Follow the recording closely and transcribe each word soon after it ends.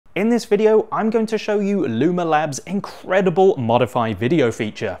In this video, I'm going to show you Luma Labs' incredible Modify video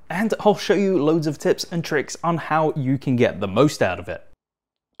feature, and I'll show you loads of tips and tricks on how you can get the most out of it.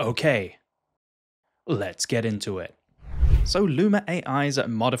 Okay, let's get into it. So Luma AI's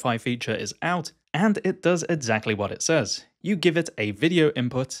Modify feature is out, and it does exactly what it says. You give it a video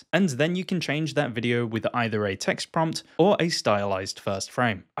input, and then you can change that video with either a text prompt or a stylized first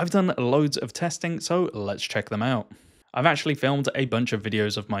frame. I've done loads of testing, so let's check them out. I've actually filmed a bunch of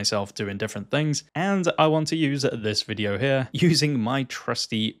videos of myself doing different things, and I want to use this video here using my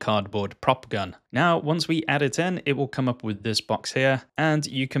trusty cardboard prop gun. Now, once we add it in, it will come up with this box here, and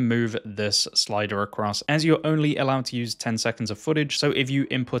you can move this slider across as you're only allowed to use 10 seconds of footage. So if you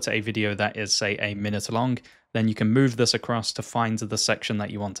input a video that is, say, a minute long, then you can move this across to find the section that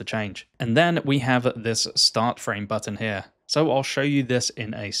you want to change. And then we have this start frame button here. So I'll show you this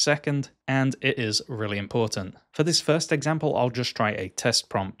in a second, and it is really important. For this first example, I'll just try a test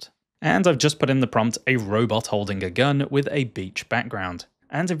prompt. And I've just put in the prompt, a robot holding a gun with a beach background.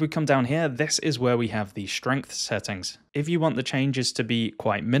 And if we come down here, this is where we have the strength settings. If you want the changes to be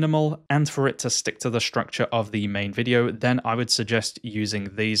quite minimal and for it to stick to the structure of the main video, then I would suggest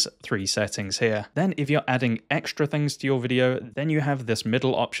using these three settings here. Then if you're adding extra things to your video, then you have this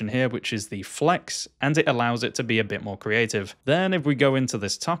middle option here, which is the flex, and it allows it to be a bit more creative. Then if we go into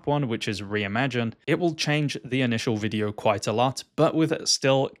this top one, which is reimagine, it will change the initial video quite a lot, but with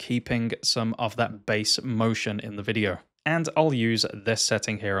still keeping some of that base motion in the video. And I'll use this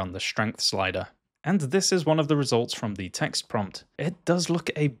setting here on the strength slider. And this is one of the results from the text prompt. It does look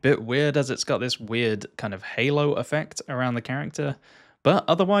a bit weird as it's got this weird kind of halo effect around the character, but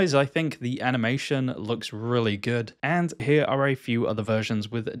otherwise I think the animation looks really good. And here are a few other versions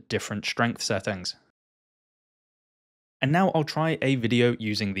with different strength settings. And now I'll try a video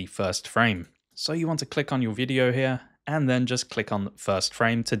using the first frame. So you want to click on your video here, and then just click on first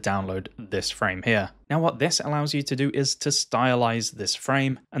frame to download this frame here. Now what this allows you to do is to stylize this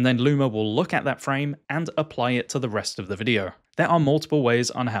frame, and then Luma will look at that frame and apply it to the rest of the video. There are multiple ways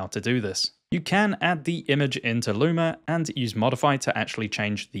on how to do this. You can add the image into Luma and use Modify to actually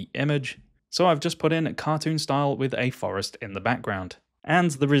change the image. So I've just put in cartoon style with a forest in the background. And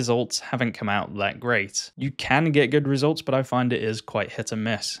the results haven't come out that great. You can get good results, but I find it is quite hit and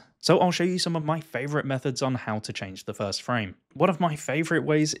miss. So I'll show you some of my favorite methods on how to change the first frame. One of my favorite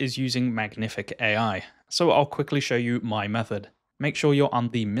ways is using Magnific AI. So I'll quickly show you my method. Make sure you're on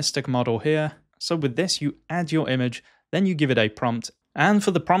the Mystic model here. So with this, you add your image, then you give it a prompt. And for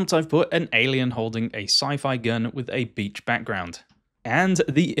the prompt, I've put an alien holding a sci-fi gun with a beach background. And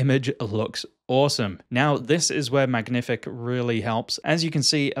the image looks awesome. Now, this is where Magnific really helps. As you can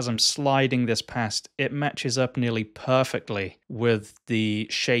see, as I'm sliding this past, it matches up nearly perfectly with the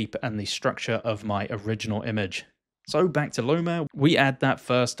shape and the structure of my original image. So back to Luma, we add that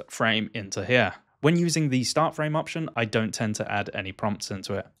first frame into here. When using the start frame option, I don't tend to add any prompts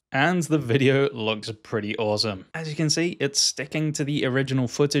into it. And the video looks pretty awesome. As you can see, it's sticking to the original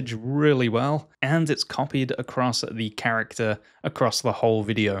footage really well, and it's copied across the character across the whole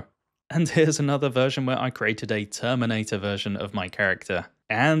video. And here's another version where I created a Terminator version of my character,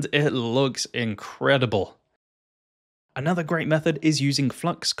 and it looks incredible. Another great method is using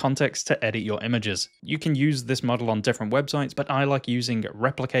Flux context to edit your images. You can use this model on different websites, but I like using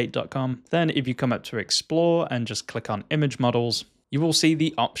replicate.com. Then if you come up to Explore and just click on Image Models, you will see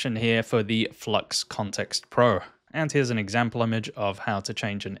the option here for the Flux Context Pro. And here's an example image of how to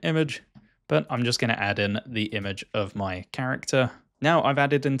change an image, but I'm just going to add in the image of my character. Now I've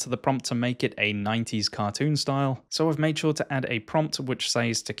added into the prompt to make it a 90s cartoon style, so I've made sure to add a prompt which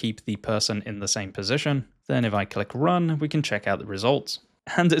says to keep the person in the same position. Then if I click run, we can check out the results.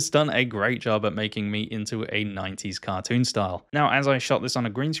 And it's done a great job at making me into a 90s cartoon style. Now, as I shot this on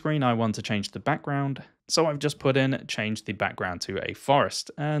a green screen, I want to change the background. So I've just put in change the background to a forest,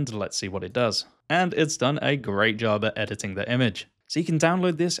 and let's see what it does. And it's done a great job at editing the image. So you can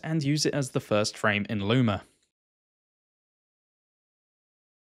download this and use it as the first frame in Luma.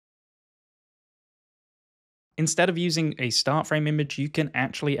 Instead of using a start frame image, you can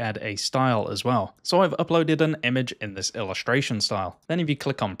actually add a style as well. So I've uploaded an image in this illustration style. Then if you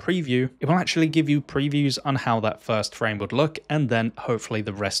click on preview, it will actually give you previews on how that first frame would look, and then hopefully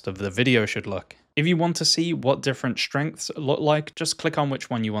the rest of the video should look. If you want to see what different strengths look like, just click on which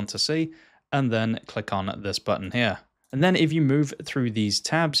one you want to see, and then click on this button here. And then if you move through these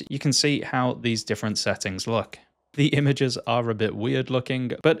tabs, you can see how these different settings look. The images are a bit weird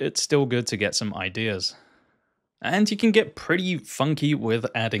looking, but it's still good to get some ideas. And you can get pretty funky with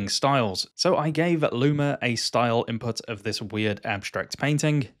adding styles. So I gave Luma a style input of this weird abstract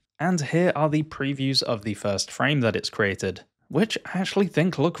painting, and here are the previews of the first frame that it's created. which I actually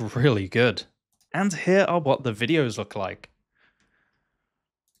think look really good. And here are what the videos look like.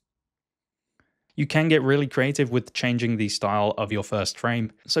 You can get really creative with changing the style of your first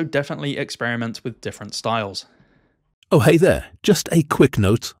frame, so definitely experiment with different styles. Oh hey there, just a quick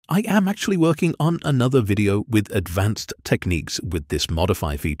note, I am actually working on another video with advanced techniques with this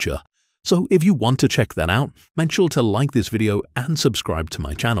modify feature. So if you want to check that out, make sure to like this video and subscribe to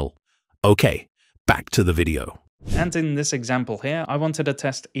my channel. Okay, back to the video. And in this example here, I wanted to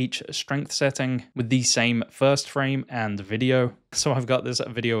test each strength setting with the same first frame and video. So I've got this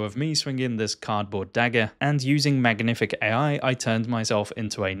video of me swinging this cardboard dagger, and using Magnific AI, I turned myself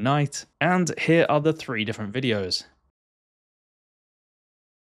into a knight. And here are the 3 different videos.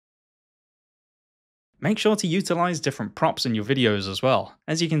 Make sure to utilize different props in your videos as well.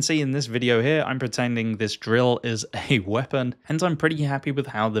 As you can see in this video here, I'm pretending this drill is a weapon, and I'm pretty happy with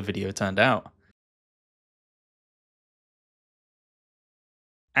how the video turned out.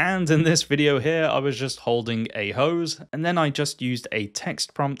 And in this video here, I was just holding a hose, and then I just used a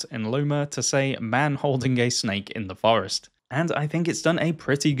text prompt in Luma to say man holding a snake in the forest. And I think it's done a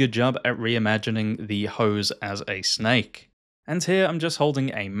pretty good job at reimagining the hose as a snake. And here I'm just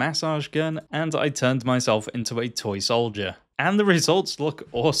holding a massage gun, and I turned myself into a toy soldier. And the results look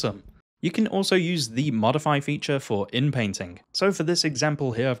awesome. You can also use the modify feature for inpainting. So for this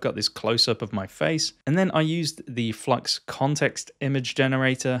example here, I've got this close-up of my face, and then I used the Flux context image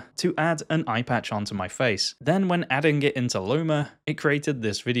generator to add an eye patch onto my face. Then when adding it into Luma, it created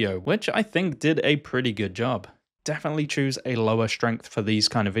this video, which I think did a pretty good job. Definitely choose a lower strength for these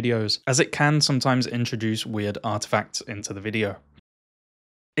kind of videos, as it can sometimes introduce weird artifacts into the video.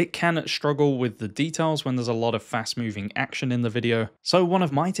 It can struggle with the details when there's a lot of fast moving action in the video, so one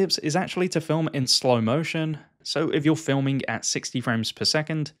of my tips is actually to film in slow motion. So if you're filming at 60 frames per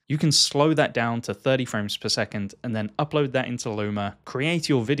second, you can slow that down to 30 frames per second and then upload that into Luma, create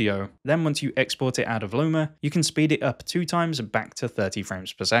your video. Then once you export it out of Luma, you can speed it up 2 times back to 30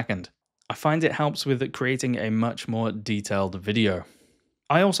 frames per second. I find it helps with creating a much more detailed video.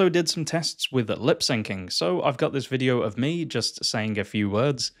 I also did some tests with lip syncing, so I've got this video of me just saying a few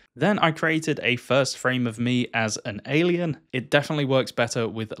words. Then I created a first frame of me as an alien. It definitely works better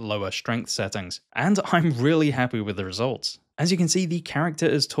with lower strength settings, and I'm really happy with the results. As you can see, the character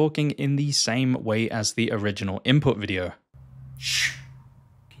is talking in the same way as the original input video. Shh.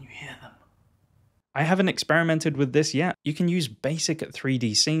 Can you hear them? I haven't experimented with this yet. You can use basic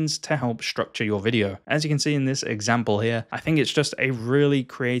 3D scenes to help structure your video. As you can see in this example here, I think it's just a really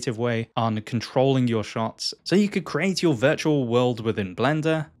creative way on controlling your shots. So you could create your virtual world within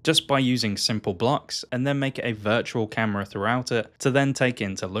Blender just by using simple blocks, and then make a virtual camera throughout it to then take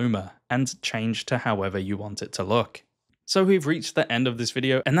into Luma and change to however you want it to look. So we've reached the end of this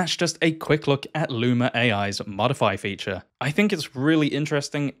video, and that's just a quick look at Luma AI's modify feature. I think it's really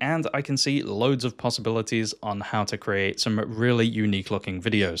interesting, and I can see loads of possibilities on how to create some really unique looking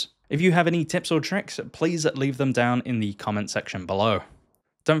videos. If you have any tips or tricks, please leave them down in the comment section below.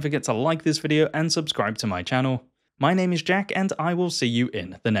 Don't forget to like this video and subscribe to my channel. My name is Jack, and I will see you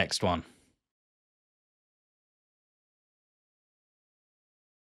in the next one.